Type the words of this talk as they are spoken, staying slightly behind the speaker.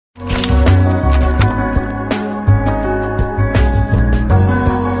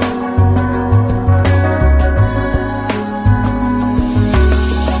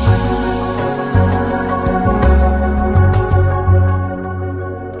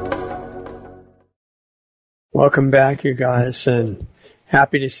Welcome back, you guys, and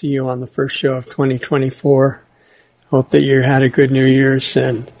happy to see you on the first show of 2024. Hope that you had a good New Year's,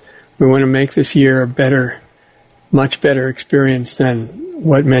 and we want to make this year a better, much better experience than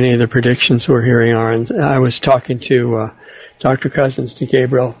what many of the predictions we're hearing are. And I was talking to Dr. Cousens, to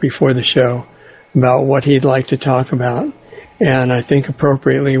Gabriel, before the show about what he'd like to talk about, and I think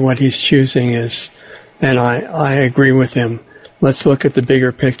appropriately what he's choosing is, and I agree with him, let's look at the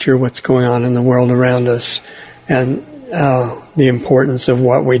bigger picture, what's going on in the world around us, and the importance of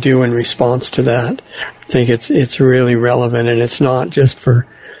what we do in response to that. I think it's really relevant, and it's not just for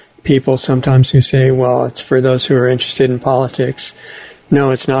people sometimes who say, well, it's for those who are interested in politics.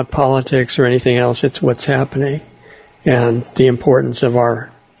 No, it's not politics or anything else. It's what's happening and the importance of our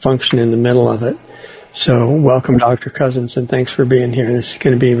function in the middle of it. So welcome, Dr. Cousens, and thanks for being here. This is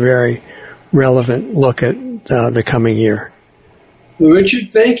going to be a very relevant look at the coming year. Well,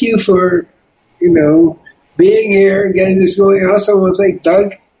 Richard, thank you for, being here and getting this going. I also want to thank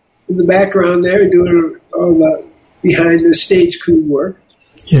Doug in the background there doing all the behind the stage crew work.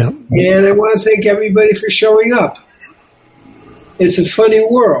 Yeah. And I want to thank everybody for showing up. It's a funny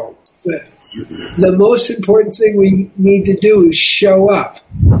world, but the most important thing we need to do is show up,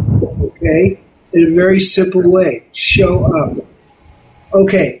 okay? In a very simple way, show up.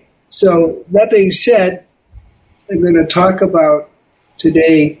 Okay, so that being said, I'm going to talk about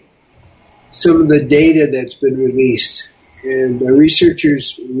today some of the data that's been released. And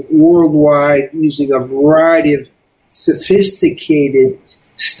researchers worldwide, using a variety of sophisticated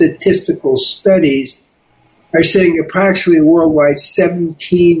statistical studies, are saying approximately worldwide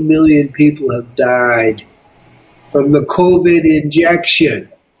 17 million people have died from the COVID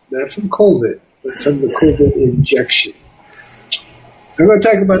injection. Not from COVID, but from the COVID injection. I'm going to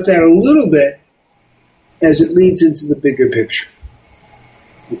talk about that a little bit as it leads into the bigger picture.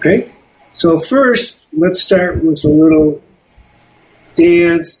 Okay? So first, let's start with a little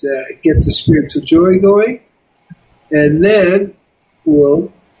dance to get the spiritual joy going, and then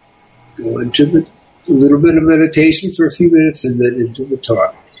we'll go into a little bit of meditation for a few minutes and then into the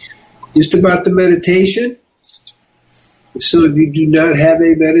talk. Just about the meditation, if some of you do not have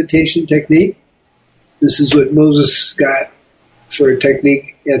a meditation technique, this is what Moses got for a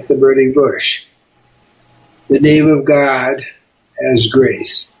technique at the burning bush. The name of God as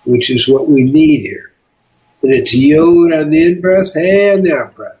grace, which is what we need here. And it's Yod on the in-breath, Hey on the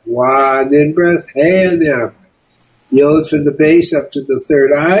out-breath. Wa on the in-breath, Hey on the out-breath. Yod from the base up to the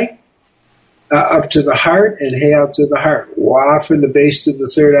third eye, up to the heart, and Hey out to the heart. Wa from the base to the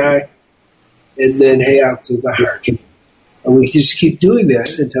third eye, and then Hey out to the heart. And we just keep doing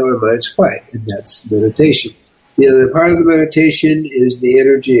that until our mind's quiet, and that's meditation. The other part of the meditation is the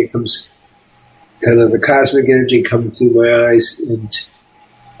energy. It comes, kind of the cosmic energy coming through my eyes and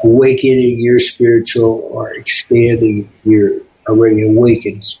awakening your spiritual or expanding your already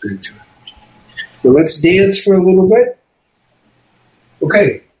awakened spiritual energy. So let's dance for a little bit.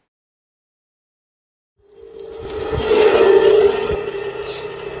 Okay.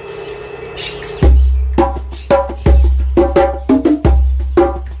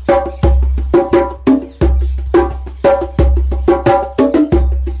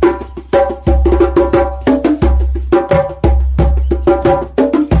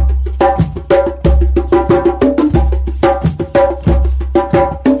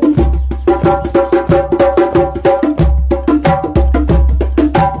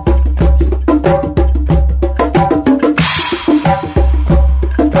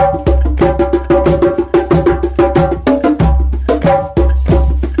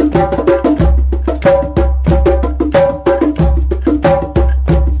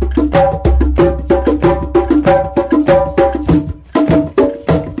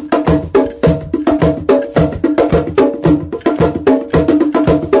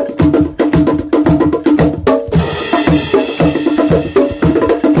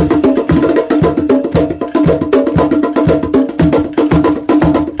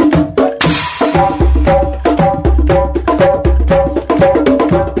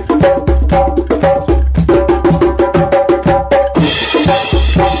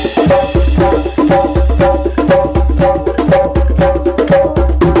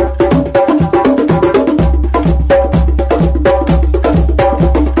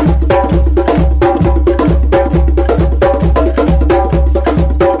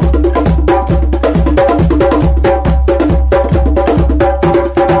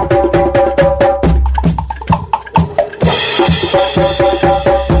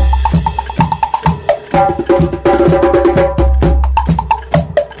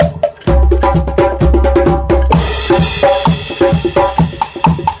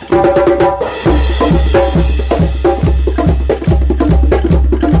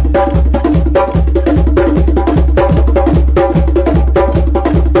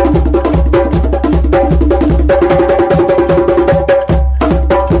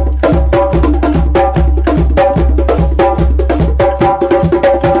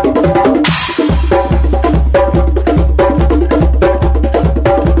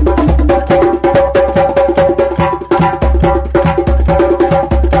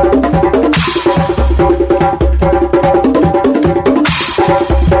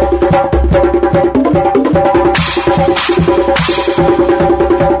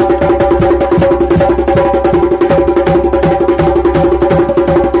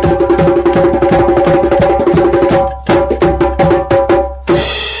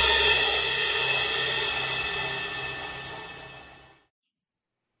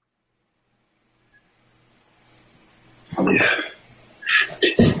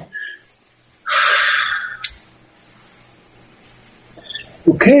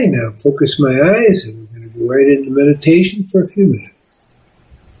 Okay, now focus my eyes, and we're going to go right into meditation for a few minutes.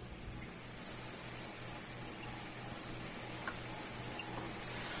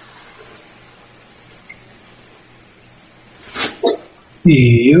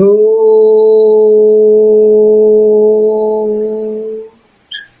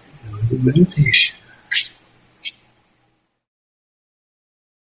 Meditation.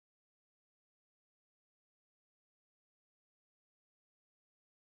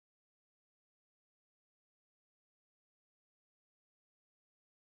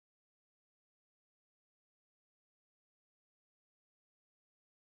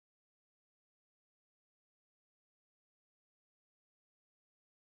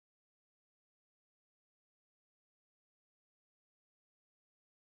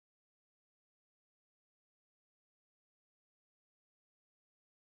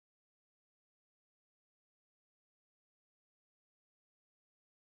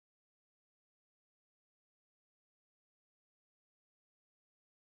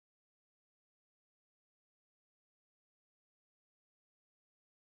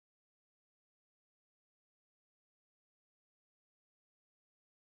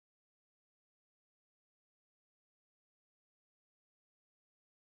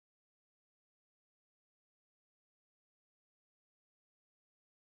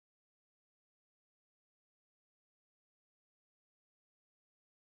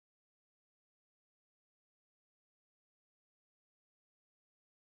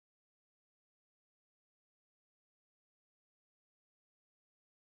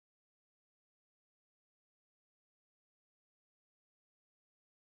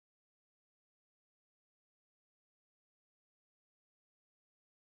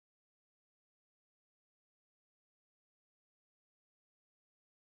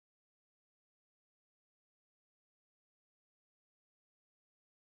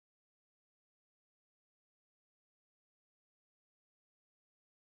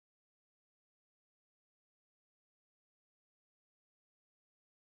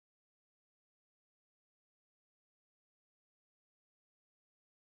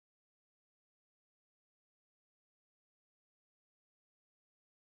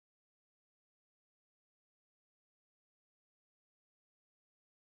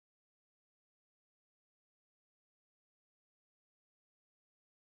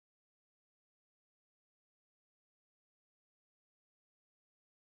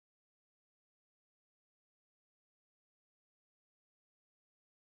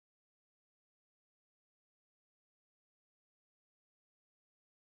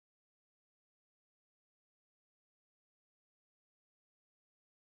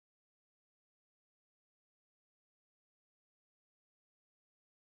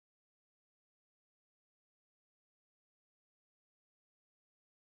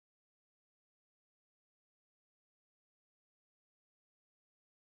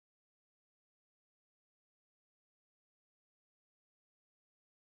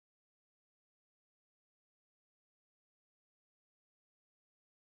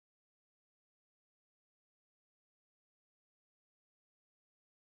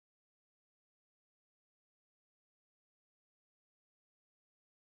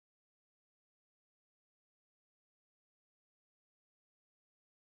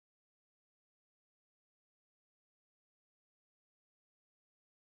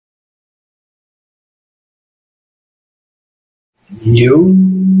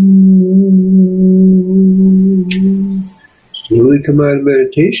 Slowly come out of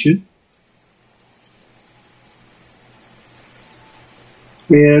meditation.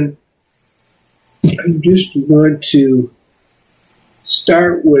 And I just want to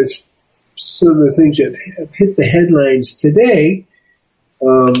start with some of the things that have hit the headlines today.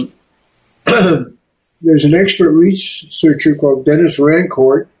 There's an expert researcher called Dennis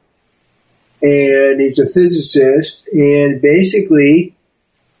Rancourt, and he's a physicist, and basically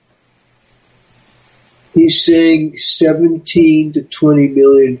he's saying 17 to 20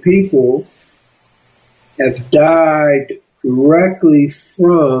 million people have died directly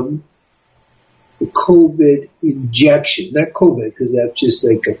from the COVID injection. Not COVID, because that's just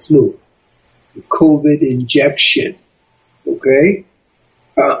like a flu. The COVID injection. Okay?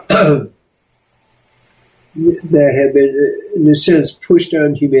 That have been, in a sense, pushed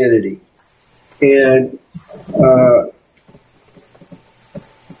on humanity. And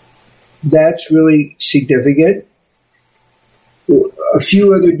that's really significant. A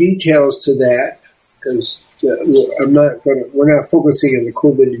few other details to that, because we're not focusing on the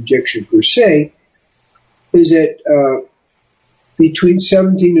COVID injection per se, is that between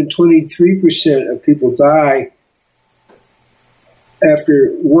 17 and 23% of people die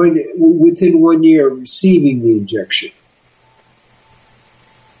within 1 year of receiving the injection.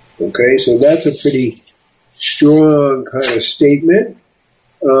 Okay, so that's a pretty strong kind of statement.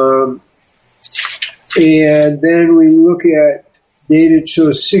 And then we look at data that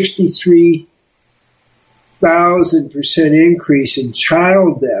shows 63,000% increase in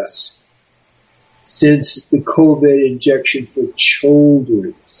child deaths since the COVID injection for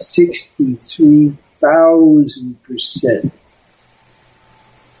children. 63,000%.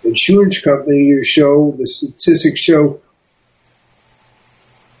 Insurance company the statistics show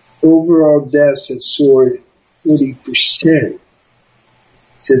overall deaths have soared 40%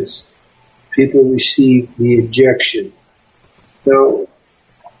 since people received the injection. Now,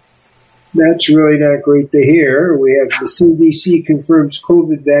 that's really not great to hear. We have the CDC confirms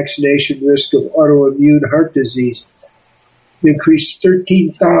COVID vaccination risk of autoimmune heart disease increased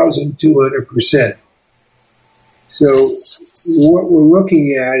 13,200%. So what we're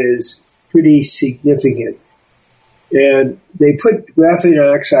looking at is pretty significant. And they put graphene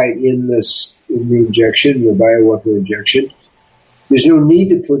oxide in the injection, the bioweapon injection. There's no need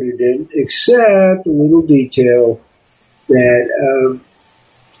to put it in, except a little detail that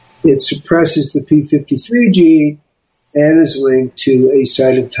it suppresses the P53 gene and is linked to a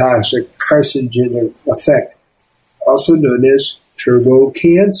cytotoxic carcinogen effect, also known as turbo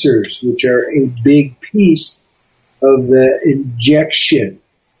cancers, which are a big piece of the injection.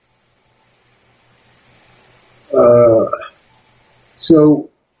 So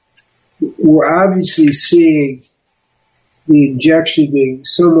we're obviously seeing the injection being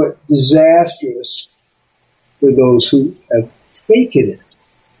somewhat disastrous for those who have taken it.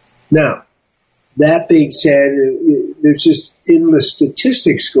 Now, that being said, there's just endless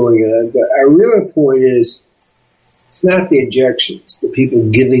statistics going on, but our real point is it's not the injection, it's the people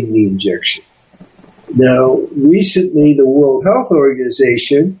giving the injection. Now, recently the World Health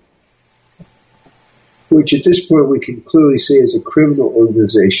Organization, which at this point we can clearly say is a criminal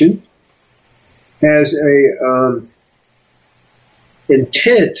organization, has a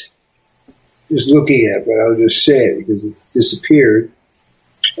intent, is looking at, but I'll just say it because it disappeared,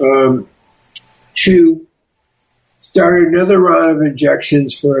 to start another round of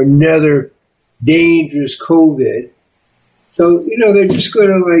injections for another dangerous COVID. So, they're just going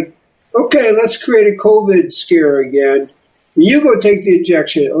to okay, let's create a COVID scare again. You go take the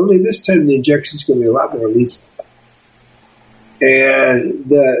injection, only this time the injection is going to be a lot more lethal. And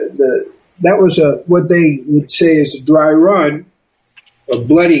that was what they would say is a dry run, a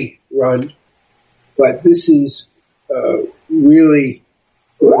bloody run, but this is really,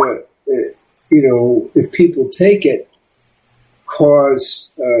 if people take it,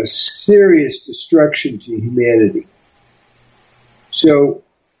 cause serious destruction to humanity. So,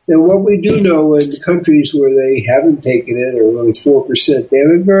 and what we do know in the countries where they haven't taken it, or only 4%, they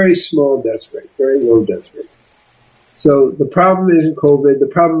have a very small death rate, very low death rate. So the problem isn't COVID. The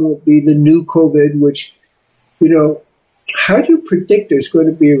problem will be the new COVID, which, how do you predict there's going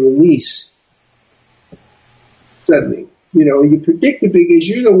to be a release suddenly? You predict it because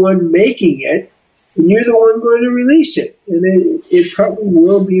you're the one making it, and you're the one going to release it. And it probably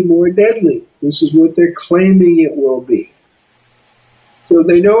will be more deadly. This is what they're claiming it will be. So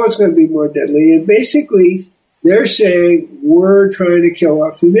they know it's going to be more deadly. And basically, they're saying, we're trying to kill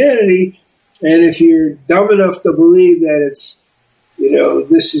off humanity. And if you're dumb enough to believe that it's,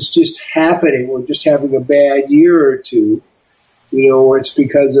 this is just happening, we're just having a bad year or two, or it's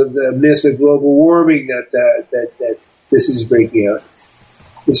because of the myth of global warming that this is breaking out.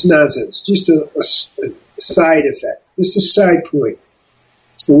 It's nonsense. Just a side effect. Just a side point.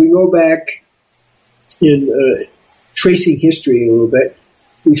 When we go back in tracing history a little bit,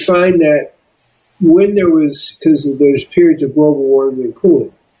 we find that when because there's periods of global warming and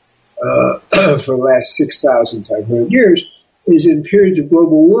cooling for the last 6,500 years, is in periods of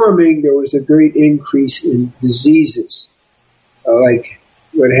global warming, there was a great increase in diseases, like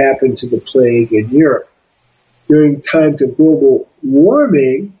what happened to the plague in Europe. During times of global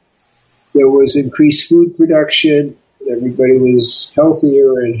warming, there was increased food production, everybody was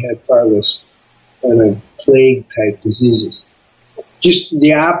healthier and had far less kind of plague-type diseases. Just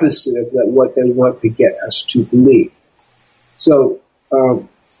the opposite of what they want to get us to believe. So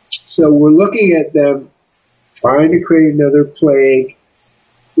we're looking at them trying to create another plague.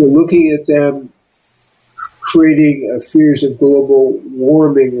 We're looking at them creating fears of global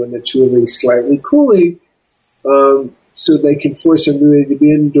warming when it's really slightly cooling, so they can force everybody to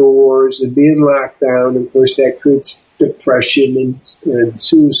be indoors and be in lockdown. Of course, that creates depression and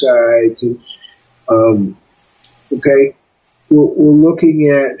suicides. And okay, we're looking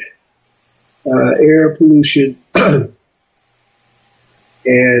at air pollution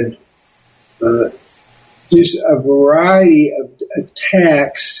and there's a variety of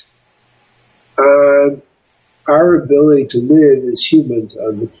attacks on our ability to live as humans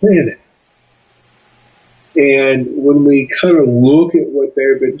on the planet. And when we kind of look at what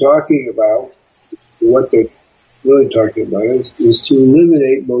they've been talking about, what they're really talking about is to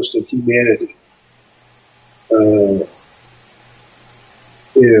eliminate most of humanity.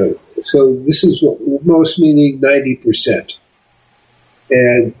 So this is what most, meaning 90%.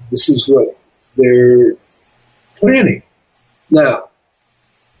 And this is what they're planning. Now,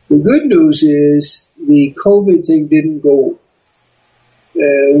 the good news is the COVID thing didn't go,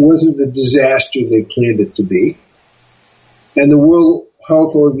 wasn't the disaster they planned it to be. And the World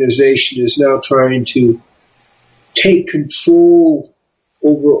Health Organization is now trying to take control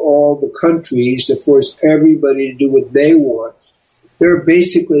over all the countries to force everybody to do what they want. They're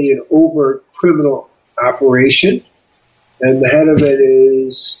basically an overt criminal operation, and the head of it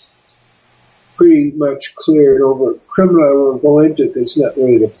is pretty much clear and overt criminal. I won't go into it because it's not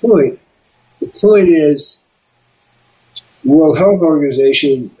really the point. The point is the World Health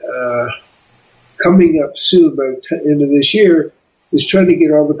Organization, coming up soon by the end of this year, is trying to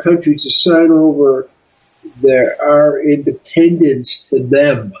get all the countries to sign over our independence to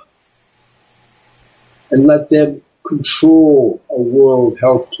them and let them control a world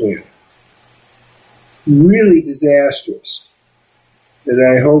health plan. Really disastrous. And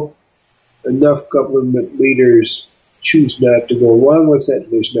I hope enough government leaders choose not to go along with it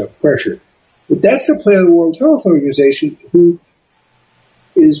and there's enough pressure. But that's the plan of the World Health Organization, who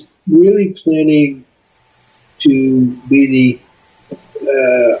is really planning to be the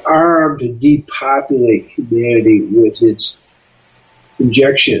arm to depopulate humanity with its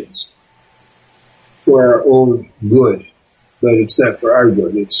injections for our own good. But it's not for our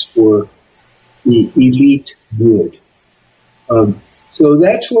good, it's for the elite good. So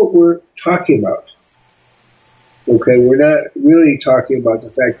that's what we're talking about. Okay, we're not really talking about the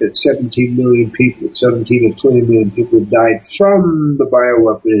fact that 17 to 20 million people died from the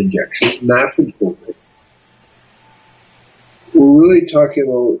bioweapon injections, not from COVID. We're really talking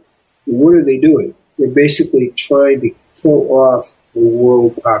about, what are they doing? They're basically trying to kill off the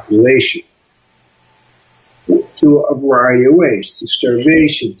world population through a variety of ways, through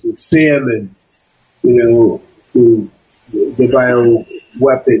starvation, through famine, through the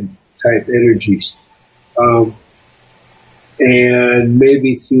bioweapon type energies, and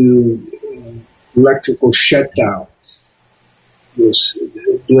maybe through electrical shutdowns,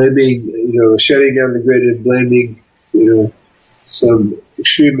 blaming, shutting down the grid and blaming, some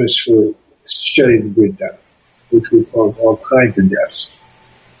extremists for shutting the grid down, which would cause all kinds of deaths.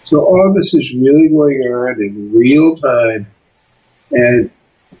 So all this is really going on in real time, and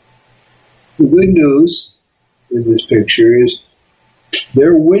the good news in this picture is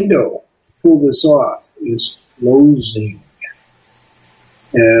their window to pull this off is closing.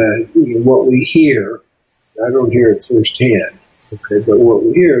 And what we hear, I don't hear it firsthand, okay, but what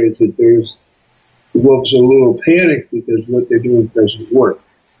we hear is that the wolves are a little panicked because what they're doing doesn't work.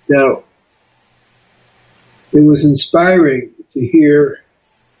 Now, it was inspiring to hear,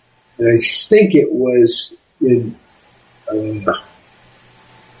 and I think it was in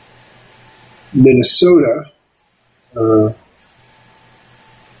Minnesota, the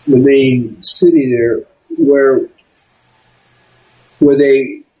main city there, where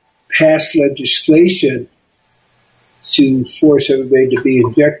they passed legislation to force everybody to be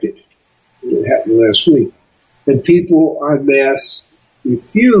injected. It happened last week. And people en masse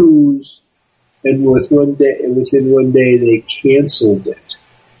refused, and within one day they canceled it.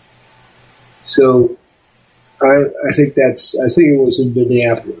 So I think it was in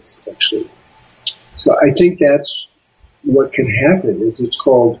Minneapolis, actually. So I think that's what can happen. It's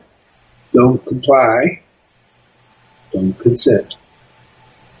called don't comply, don't consent.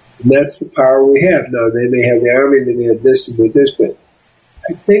 And that's the power we have. Now, they may have the army, they may have this, they may have this, but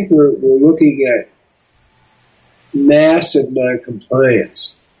I think we're looking at massive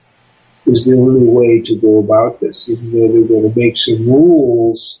noncompliance is the only way to go about this, even though they're going to make some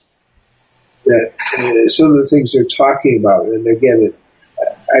rules that some of the things they're talking about, and again,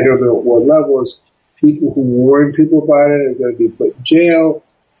 I don't know at what levels, people who warn people about it are going to be put in jail.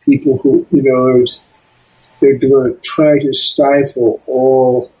 People who, they're going to try to stifle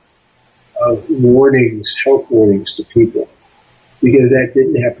all warnings, health warnings to people, because that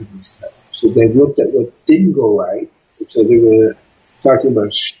didn't happen this time. So they've looked at what didn't go right. So they're going to talk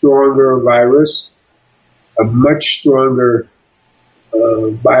about stronger virus, a much stronger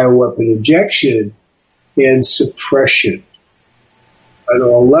bioweapon injection, and suppression on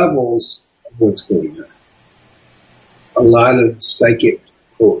all levels of what's going on. A lot of psychic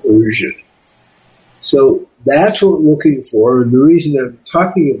coercion. So that's what we're looking for, and the reason I'm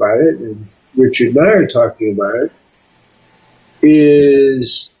talking about it, and Richard and I are talking about it,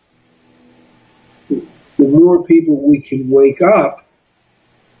 is the more people we can wake up,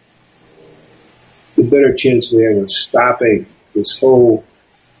 the better chance we have of stopping this whole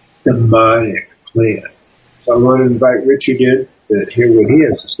demonic plan. So I want to invite Richard in to hear what he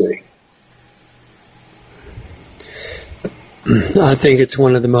has to say. I think it's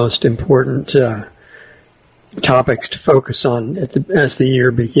one of the most important topics to focus on as the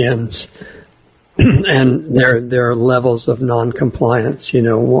year begins. And there are levels of non-compliance.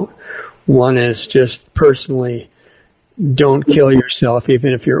 One is just personally, don't kill yourself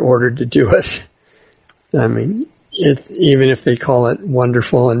even if you're ordered to do it. I mean, even if they call it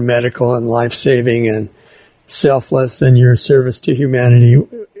wonderful and medical and life-saving and selfless and your service to humanity,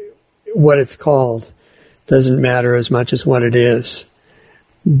 what it's called doesn't matter as much as what it is.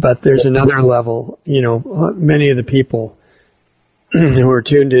 But there's another level. Many of the people who are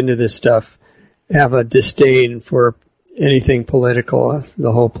tuned into this stuff have a disdain for anything political,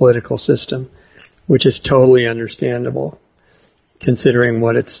 the whole political system, which is totally understandable considering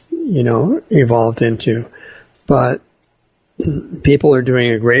what it's, evolved into. But people are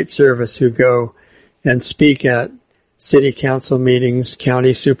doing a great service who go and speak at city council meetings,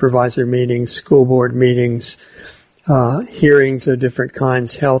 county supervisor meetings, school board meetings, hearings of different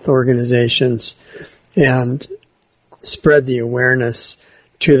kinds, health organizations, and spread the awareness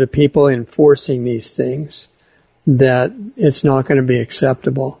to the people enforcing these things that it's not going to be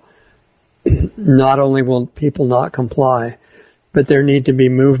acceptable. Not only will people not comply, but there need to be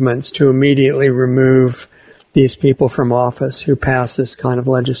movements to immediately remove these people from office who pass this kind of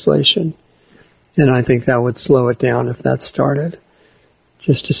legislation. And I think that would slow it down if that started.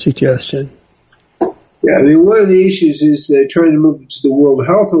 Just a suggestion. Yeah, I mean, one of the issues is they're trying to move to the World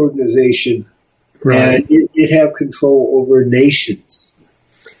Health Organization, right, and it have control over nations.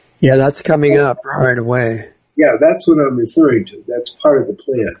 Yeah, that's coming up right away. Yeah, that's what I'm referring to. That's part of the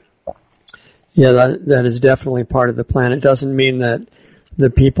plan. Yeah, that is definitely part of the plan. It doesn't mean that the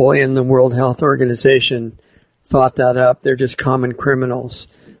people in the World Health Organization thought that up. They're just common criminals,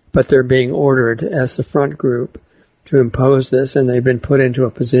 but they're being ordered as the front group to impose this, and they've been put into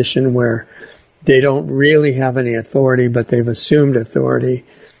a position where they don't really have any authority, but they've assumed authority,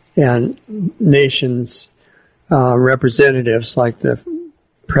 and nations' representatives, like the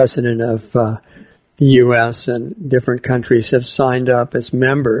president of the U.S. and different countries, have signed up as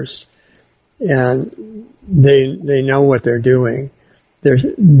members, and they know what they're doing.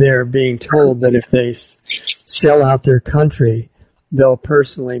 They're being told that if they sell out their country, they'll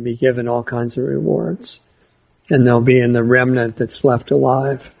personally be given all kinds of rewards, and they'll be in the remnant that's left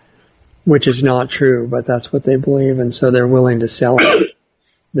alive, which is not true, but that's what they believe, and so they're willing to sell out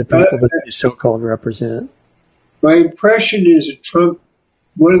the people that they so-called represent. My impression is that Trump,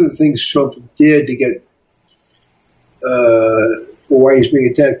 one of the things Trump did to get for why he's being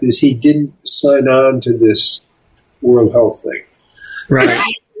attacked is he didn't sign on to this World Health thing. Right.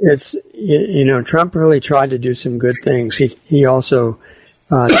 It's, Trump really tried to do some good things. He also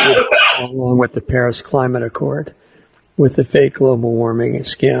did along with the Paris Climate Accord, with the fake global warming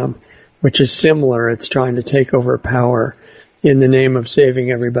scam, which is similar. It's trying to take over power in the name of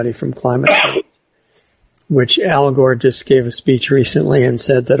saving everybody from climate change, which Al Gore just gave a speech recently and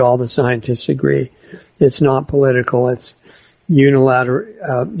said that all the scientists agree. It's not political. It's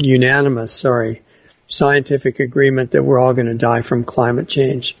unanimous scientific agreement that we're all going to die from climate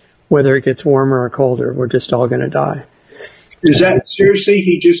change. Whether it gets warmer or colder, we're just all going to die. Is that seriously?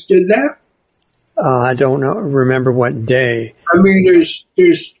 He just did that? I don't remember what day. I mean,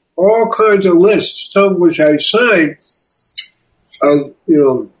 there's all kinds of lists, some of which I signed, of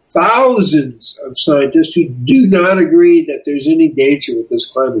thousands of scientists who do not agree that there's any danger with this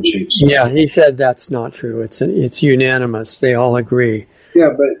climate change. Yeah, he said that's not true. It's unanimous. They all agree. Yeah,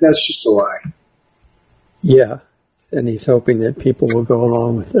 but that's just a lie. Yeah, and he's hoping that people will go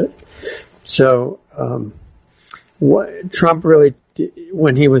along with it. So, what Trump really,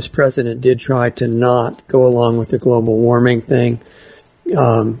 when he was president, did try to not go along with the global warming thing.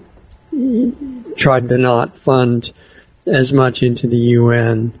 He tried to not fund as much into the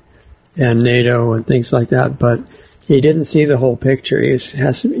UN and NATO and things like that, but he didn't see the whole picture. He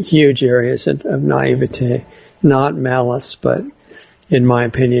has huge areas of naivete, not malice, but in my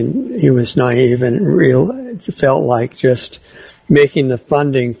opinion, he was naive and felt like just making the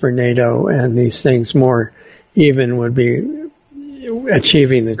funding for NATO and these things more even would be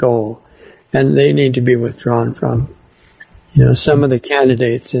achieving the goal, and they need to be withdrawn from. Some of the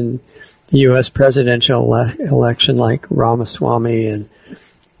candidates in the U.S. presidential election, like Ramaswamy and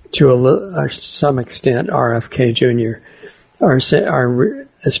to some extent, RFK Jr. are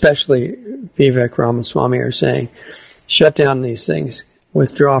especially Vivek Ramaswamy are saying, shut down these things,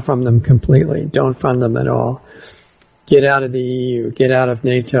 withdraw from them completely, don't fund them at all, get out of the EU, get out of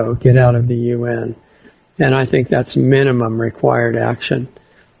NATO, get out of the UN. And I think that's minimum required action,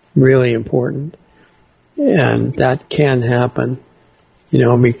 really important. And that can happen.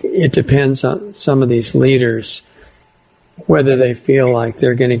 It depends on some of these leaders, whether they feel like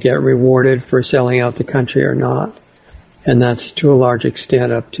they're going to get rewarded for selling out the country or not. And that's to a large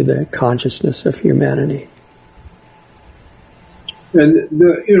extent up to the consciousness of humanity. And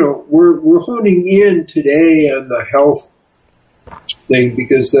we're honing in today on the health thing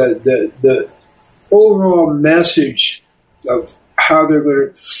because the overall message of how they're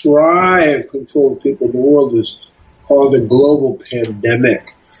going to try and control the people in the world is called a global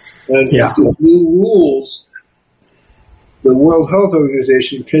pandemic. And the new rules, the World Health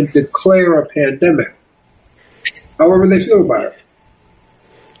Organization can declare a pandemic, however they feel about it.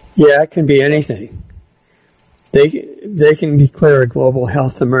 Yeah, it can be anything. They can declare a global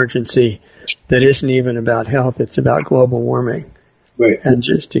health emergency that isn't even about health, it's about global warming. Right. And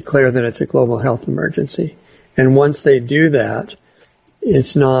just declare that it's a global health emergency. And once they do that,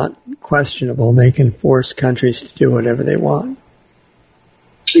 it's not questionable. They can force countries to do whatever they want.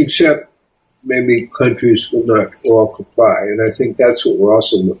 Except maybe countries will not all comply. And I think that's what we're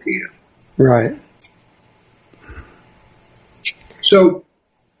also looking at. Right. So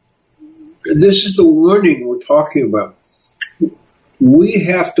this is the warning we're talking about. We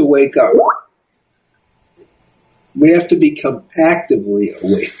have to wake up. We have to become actively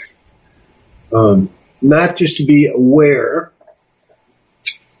awake. Not just to be aware,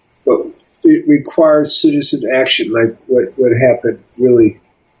 but it requires citizen action, like what happened really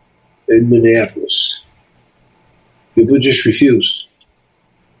in Minneapolis. People just refused.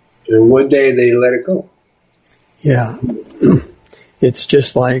 And one day they let it go. Yeah. It's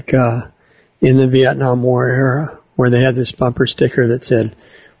just like in the Vietnam War era, where they had this bumper sticker that said,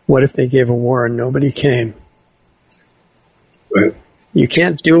 what if they gave a war and nobody came? Right. You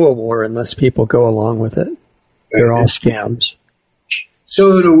can't do a war unless people go along with it. They're all scams.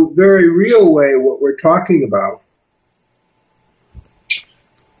 So in a very real way, what we're talking about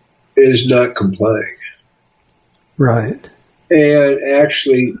is not complying. Right. And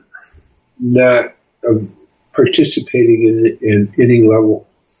actually not participating in any level.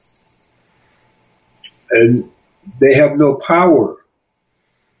 And they have no power.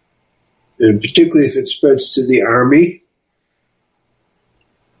 And particularly if it spreads to the army,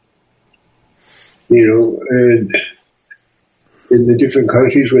 and in the different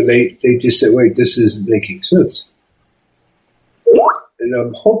countries where they just say, wait, this isn't making sense. And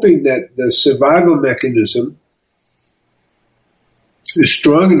I'm hoping that the survival mechanism is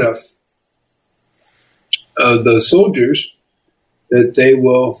strong enough of the soldiers that they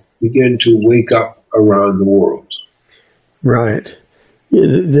will begin to wake up around the world. Right.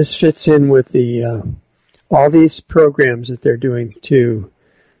 This fits in with the all these programs that they're doing to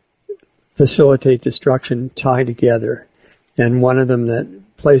facilitate destruction tie together. And one of them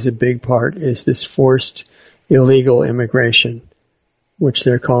that plays a big part is this forced illegal immigration, which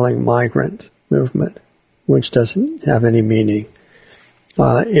they're calling migrant movement, which doesn't have any meaning.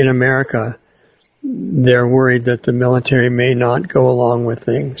 In America, they're worried that the military may not go along with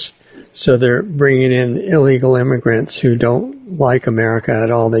things. So they're bringing in illegal immigrants who don't like America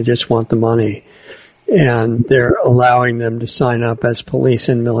at all. They just want the money. And they're allowing them to sign up as police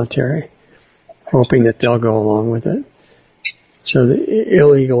and military, hoping that they'll go along with it. So the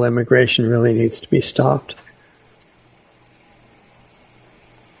illegal immigration really needs to be stopped.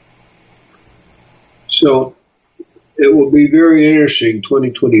 So it will be very interesting.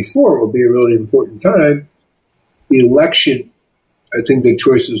 2024 will be a really important time. The election, I think the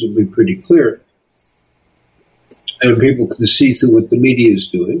choices will be pretty clear. And people can see through what the media is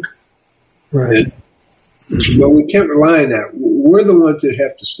doing. Right. But we can't rely on that. We're the ones that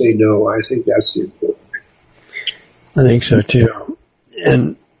have to say no. I think that's the important thing. I think so too.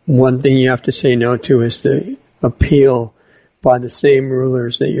 And one thing you have to say no to is the appeal by the same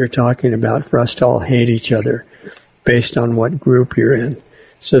rulers that you're talking about for us to all hate each other based on what group you're in.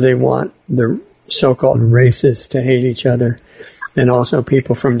 So they want the so-called races to hate each other and also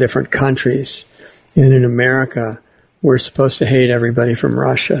people from different countries. And in America, we're supposed to hate everybody from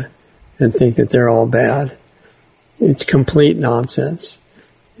Russia and think that they're all bad. It's complete nonsense.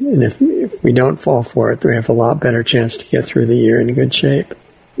 And if we don't fall for it, we have a lot better chance to get through the year in good shape.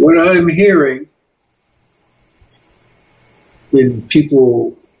 What I'm hearing in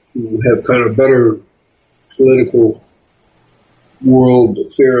people who have kind of better political world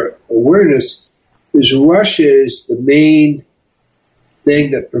affair awareness is Russia is the main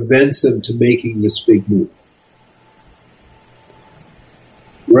thing that prevents them to making this big move.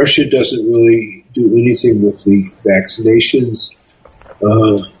 Russia doesn't really do anything with the vaccinations,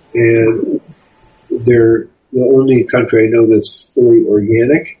 and they're the only country I know that's fully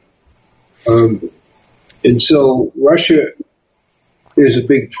organic. And so Russia is a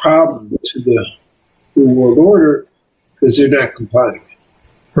big problem to the New World Order because they're not complying.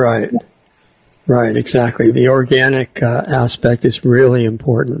 Right, exactly. The organic aspect is really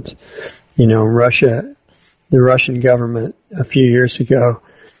important. You know, the Russian government a few years ago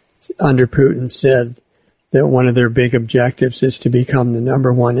under Putin said that one of their big objectives is to become the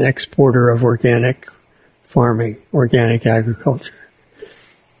number one exporter of organic farming, organic agriculture,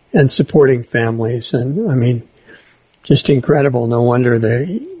 and supporting families. And I mean, just incredible. No wonder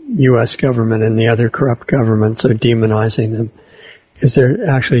the U.S. government and the other corrupt governments are demonizing them because they're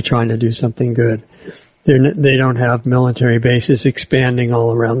actually trying to do something good. They don't have military bases expanding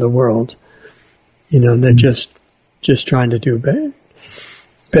all around the world. You know, they're just trying to do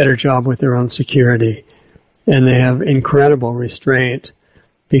better job with their own security. And they have incredible restraint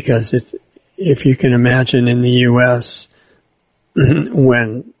because if you can imagine in the U.S.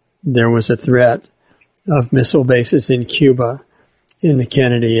 when there was a threat of missile bases in Cuba in the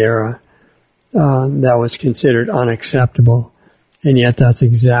Kennedy era, that was considered unacceptable. And yet that's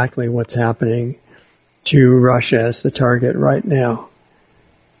exactly what's happening to Russia as the target right now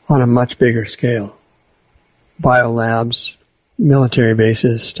on a much bigger scale. Biolabs, military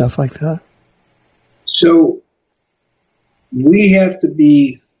bases, stuff like that. So we have to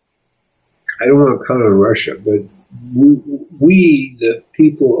be, I don't want to count on Russia, but we, the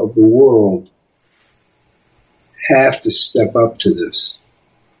people of the world, have to step up to this.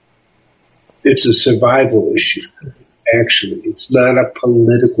 It's a survival issue, actually. It's not a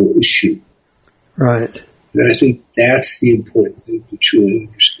political issue. Right. And I think that's the important thing to truly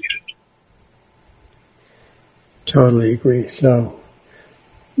understand. Totally agree. So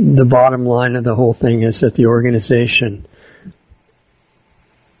the bottom line of the whole thing is that the organization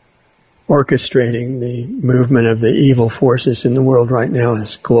orchestrating the movement of the evil forces in the world right now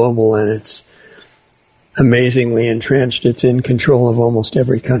is global, and it's amazingly entrenched. It's in control of almost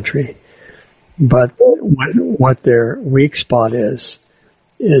every country. But what their weak spot is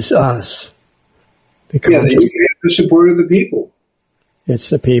us. They have the support of the people. It's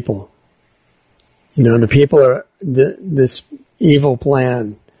the people. You know, the people are this evil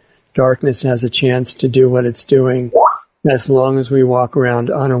plan. Darkness has a chance to do what it's doing as long as we walk around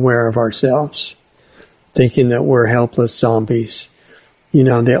unaware of ourselves, thinking that we're helpless zombies. You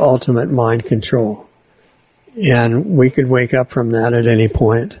know, the ultimate mind control. And we could wake up from that at any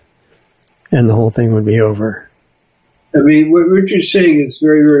point, and the whole thing would be over. I mean, what Richard's saying is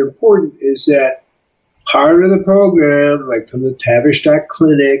very, very important is that part of the program, like from the Tavistock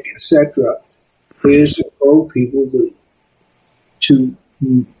Clinic, etc., is to probe people to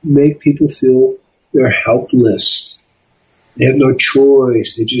make people feel they're helpless. They have no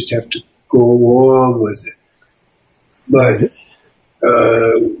choice. They just have to go along with it. But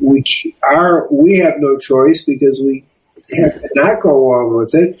we have no choice because we have to not go along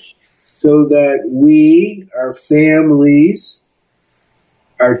with it, so that we, our families,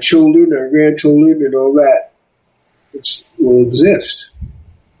 our children, our grandchildren, and all that will exist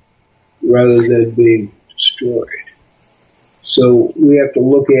rather than being destroyed. So we have to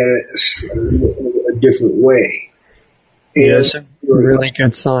look at it a different way. There's some really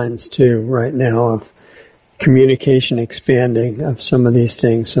good signs, too, right now of communication expanding of some of these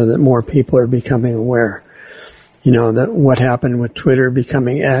things so that more people are becoming aware. You know, that what happened with Twitter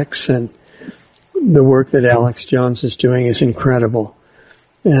becoming X, and the work that Alex Jones is doing is incredible.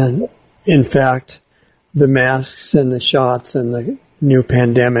 And in fact, the masks and the shots and the new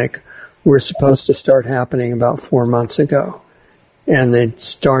pandemic were supposed to start happening about 4 months ago. And they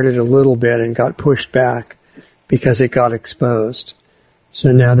started a little bit and got pushed back because it got exposed.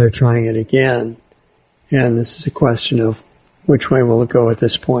 So now they're trying it again. And this is a question of which way will it go at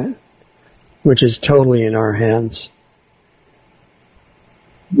this point, which is totally in our hands.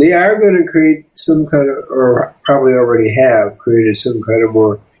 They are going to create some kind of, or probably already have created some kind of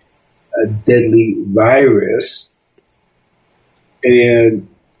more deadly virus. And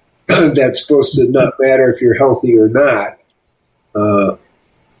that's supposed to not matter if you're healthy or not.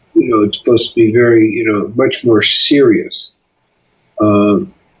 It's supposed to be very, much more serious.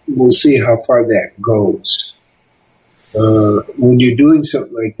 We'll see how far that goes. When you're doing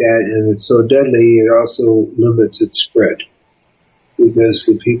something like that and it's so deadly, it also limits its spread because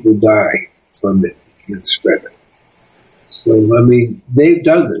the people die from it. You can't spread it. So, I mean, they've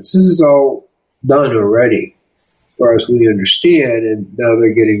done this. This is all done already, as far as we understand, and now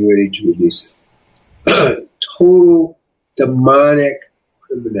they're getting ready to release it. Total demonic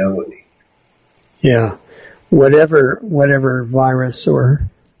criminality. Yeah. Whatever virus or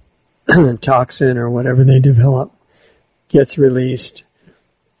toxin or whatever they develop gets released,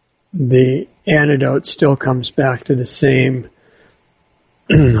 the antidote still comes back to the same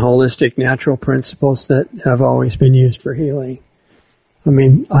holistic natural principles that have always been used for healing. I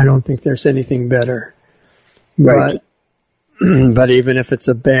mean, I don't think there's anything better. Right. But even if it's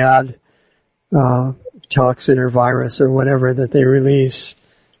a bad toxin or virus or whatever that they release,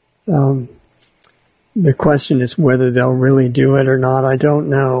 the question is whether they'll really do it or not. I don't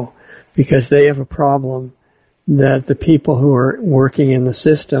know, because they have a problem that the people who are working in the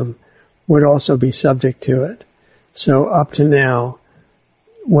system would also be subject to it. So up to now,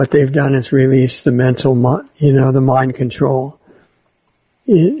 what they've done is release the mental, the mind control.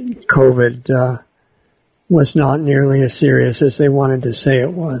 COVID was not nearly as serious as they wanted to say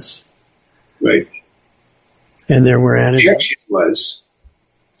it was. Right. And there were antidotes. The injection was.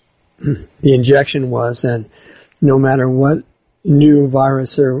 The injection was, and no matter what new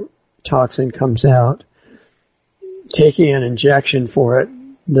virus or toxin comes out, taking an injection for it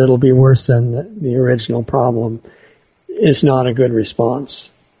that'll be worse than the original problem is not a good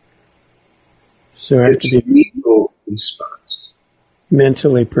response. So I have to be lethal response.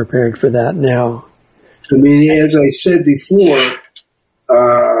 Mentally prepared for that now. I mean, as I said before,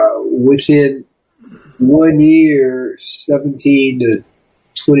 within 1 year, 17 to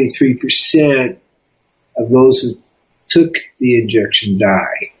 23% of those who took the injection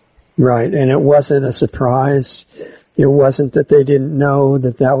die. Right, and it wasn't a surprise. It wasn't that they didn't know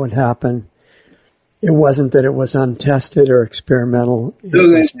that would happen. It wasn't that it was untested or experimental.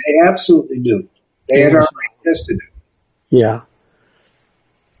 No, they absolutely knew. They had already tested it. Yeah.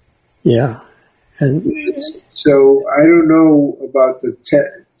 Yeah. And so I don't know about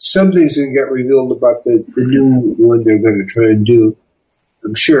some things that get revealed about the new one they're going to try and do,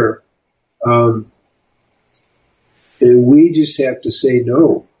 I'm sure. And we just have to say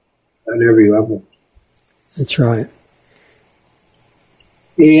no on every level. That's right.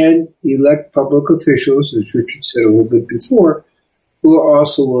 And elect public officials, as Richard said a little bit before, who are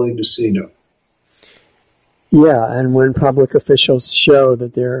also willing to say no. Yeah, and when public officials show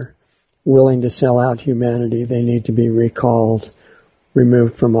that they're willing to sell out humanity, they need to be recalled,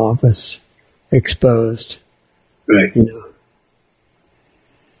 removed from office, exposed. Right.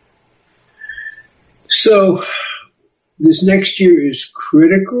 So this next year is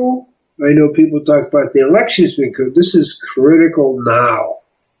critical. I know people talk about the elections being critical. This is critical now,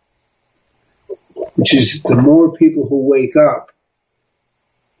 which is the more people who wake up,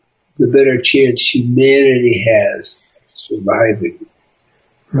 the better chance humanity has of surviving.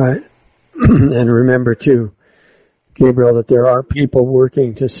 Right. And remember, too, Gabriel, that there are people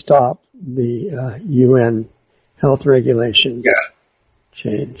working to stop the UN health regulations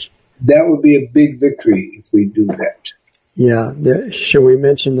change. That would be a big victory if we do that. Yeah. Should we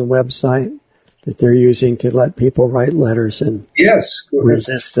mention the website that they're using to let people write letters and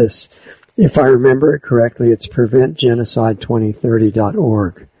resist this? If I remember it correctly, it's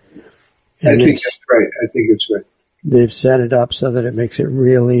preventgenocide2030.org. I think that's right. They've set it up so that it makes it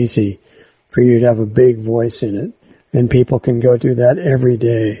real easy for you to have a big voice in it, and people can go do that every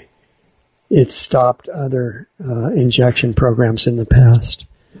day. It's stopped other injection programs in the past,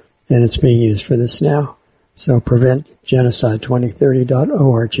 and it's being used for this now. So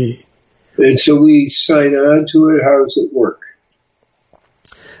preventgenocide2030.org. And so we sign on to it. How does it work?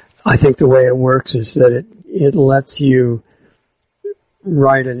 I think the way it works is that it lets you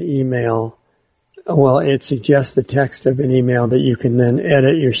write an email. Well, it suggests the text of an email that you can then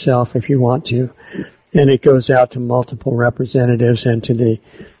edit yourself if you want to. And it goes out to multiple representatives and to the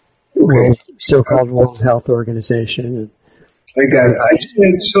so-called World Health Organization. I got it. I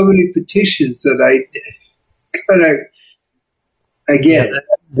sent so many petitions that I get it.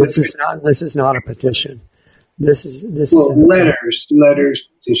 This is not a petition. This is letters,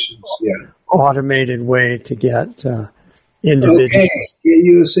 petitions. Yeah, automated way to get individuals. Okay,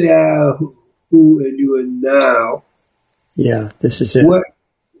 you say who and you and now. Yeah, this is it. What?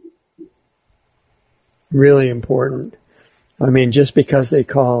 Really important. I mean, just because they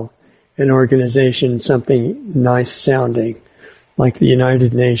call an organization something nice sounding, like the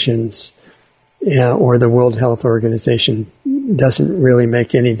United Nations or the World Health Organization, doesn't really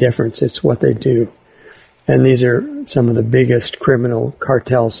make any difference. It's what they do. And these are some of the biggest criminal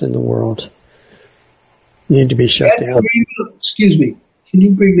cartels in the world. Need to be shut down. Excuse me. Can you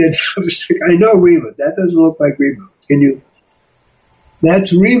bring that? I know Reba. That doesn't look like Reba. Can you?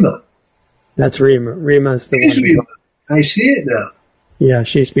 That's Rima. That's Rima. Rima's the one. Rima. I see it now. Yeah,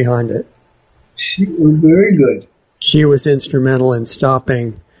 she's behind it. She was very good. She was instrumental in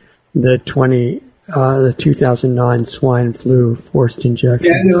stopping the 2009 swine flu forced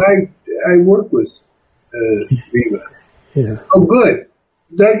injection. Yeah, no, I work with Rima. Yeah. Oh, good.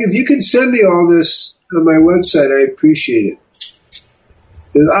 Doug, if you can send me all this on my website, I appreciate it.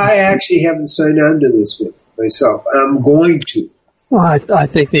 Because I actually haven't signed on to this with myself. I'm going to. Well, I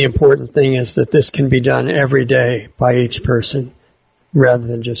think the important thing is that this can be done every day by each person rather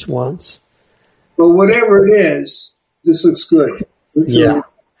than just once. Well, whatever it is, this looks good. Yeah.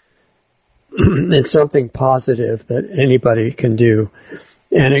 It's something positive that anybody can do,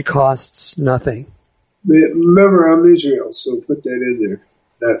 and it costs nothing. Remember, I'm Israel, so put that in there.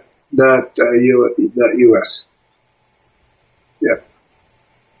 Not U.S. Yeah.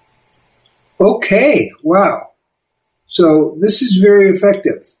 Okay. Wow. So this is very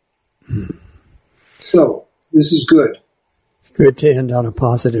effective. So this is good. It's good to end on a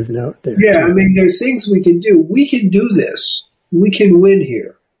positive note there. Yeah, I mean, there are things we can do. We can do this. We can win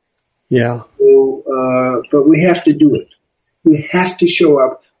here. Yeah. So, but we have to do it. We have to show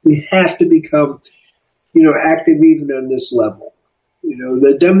up. We have to become, active even on this level.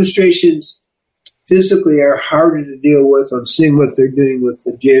 The demonstrations physically are harder to deal with. I'm seeing what they're doing with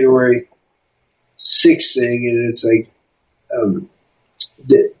the January 6th thing, and it's like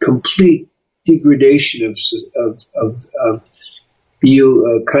the complete degradation of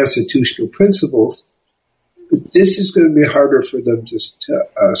constitutional principles. But this is going to be harder for them to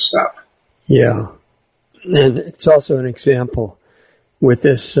stop. Yeah. And it's also an example with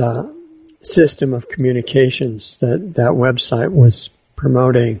this system of communications that website was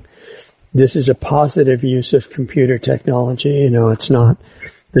promoting. This is a positive use of computer technology. It's not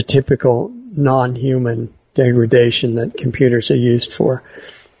the typical non-human degradation that computers are used for,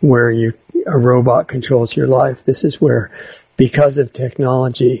 where a robot controls your life. This is where, because of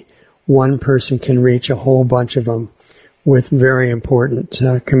technology, one person can reach a whole bunch of them with very important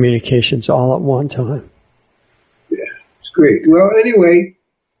communications all at one time. Yeah, it's great. Well, anyway,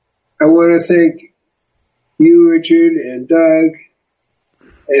 I want to thank you, Richard, and Doug,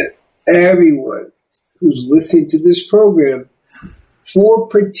 and everyone who's listening to this program for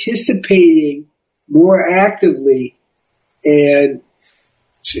participating more actively and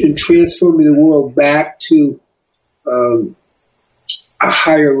in transforming the world back to a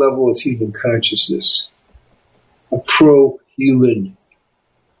higher level of human consciousness, a pro-human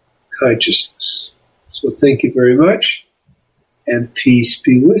consciousness. So thank you very much, and peace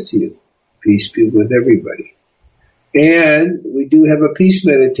be with you. Peace be with everybody. And we do have a peace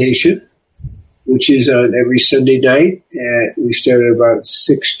meditation, which is on every Sunday night. We start at about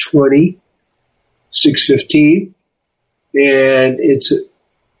 6:20, 6:15, and it's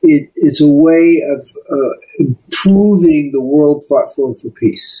a way of improving the world platform for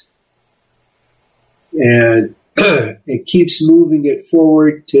peace. And it keeps moving it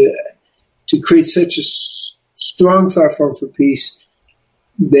forward to create such a strong platform for peace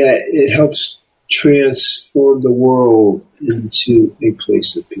that it helps transform the world into a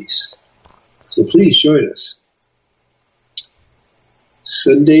place of peace. So please join us.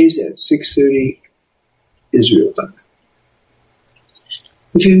 Sundays at 6:30 Israel time.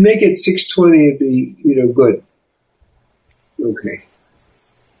 If you make it 6:20, it'd be, good. Okay.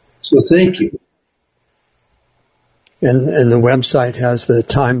 So thank you. And the website has the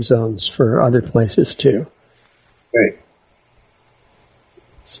time zones for other places too. Right.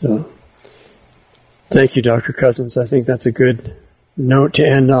 So thank you, Dr. Cousens. I think that's a good note to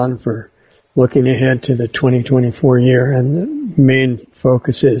end on for looking ahead to the 2024 year. And the main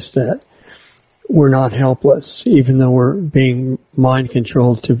focus is that we're not helpless, even though we're being mind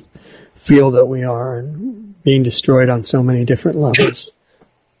controlled to feel that we are and being destroyed on so many different levels.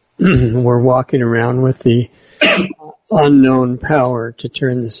 We're walking around with the unknown power to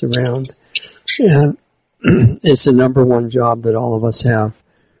turn this around. And it's the number one job that all of us have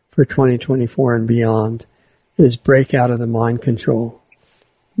for 2024 and beyond is break out of the mind control.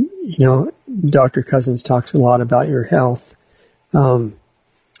 Dr. Cousens talks a lot about your health.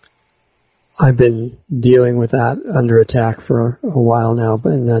 I've been dealing with that under attack for a while now,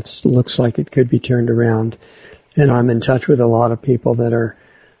 and that looks like it could be turned around. And I'm in touch with a lot of people that are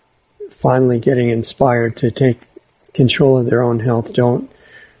finally getting inspired to take control of their own health. Don't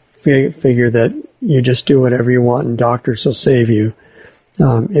figure that you just do whatever you want and doctors will save you.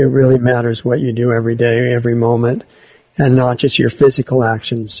 It really matters what you do every day, every moment, and not just your physical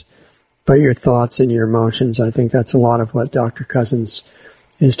actions, but your thoughts and your emotions. I think that's a lot of what Dr. Cousens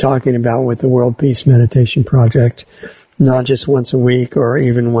is talking about with the World Peace Meditation Project, not just once a week or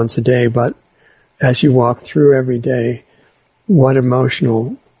even once a day, but as you walk through every day, what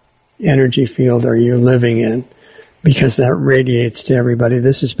emotional energy field are you living in? Because that radiates to everybody.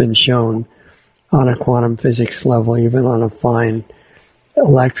 This has been shown on a quantum physics level, even on a fine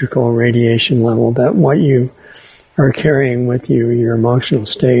electrical radiation level, that what you are carrying with you, your emotional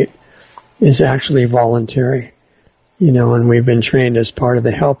state, is actually voluntary. And we've been trained as part of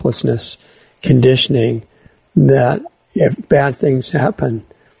the helplessness conditioning that if bad things happen,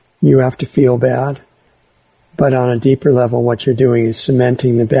 you have to feel bad. But on a deeper level, what you're doing is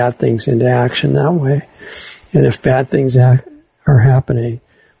cementing the bad things into action that way. And if bad things are happening,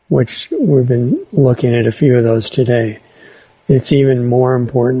 which we've been looking at a few of those today, it's even more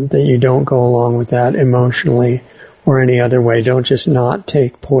important that you don't go along with that emotionally or any other way. Don't just not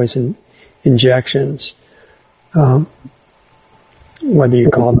take poison injections. Whether you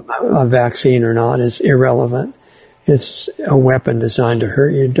call them a vaccine or not is irrelevant. It's a weapon designed to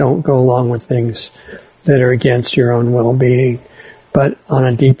hurt you. Don't go along with things that are against your own well-being. But on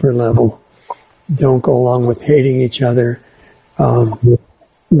a deeper level, don't go along with hating each other, the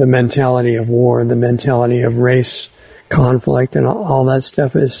mentality of war, the mentality of race conflict, and all that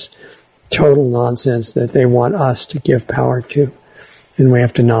stuff is total nonsense that they want us to give power to. And we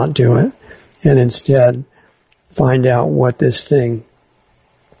have to not do it. And instead, find out what this thing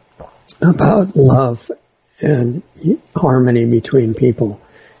about love and harmony between people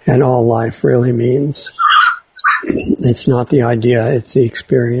and all life really means. It's not the idea, it's the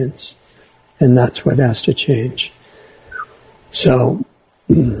experience. And that's what has to change. So,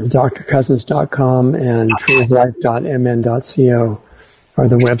 drcousens.com and trueoflife.mn.co are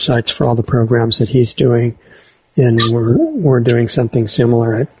the websites for all the programs that he's doing. And we're doing something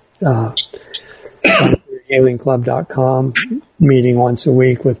similar at healingclub.com, meeting once a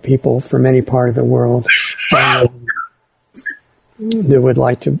week with people from any part of the world that would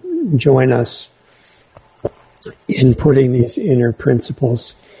like to join us in putting these inner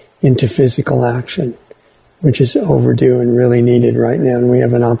principles into physical action, which is overdue and really needed right now, and we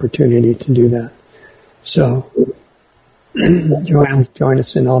have an opportunity to do that. So join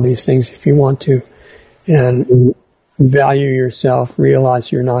us in all these things if you want to, and value yourself,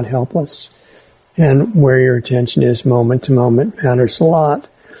 realize you're not helpless, and where your attention is moment to moment matters a lot.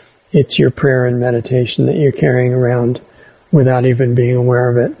 It's your prayer and meditation that you're carrying around without even being aware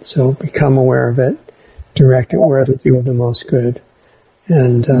of it. So become aware of it, direct it where it'll do the most good,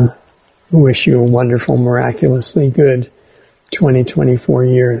 and wish you a wonderful, miraculously good 2024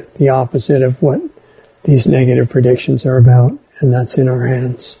 year, the opposite of what these negative predictions are about, and that's in our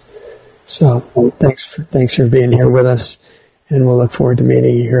hands. So thanks for being here with us, and we'll look forward to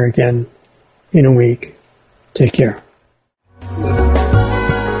meeting you here again in a week. Take care.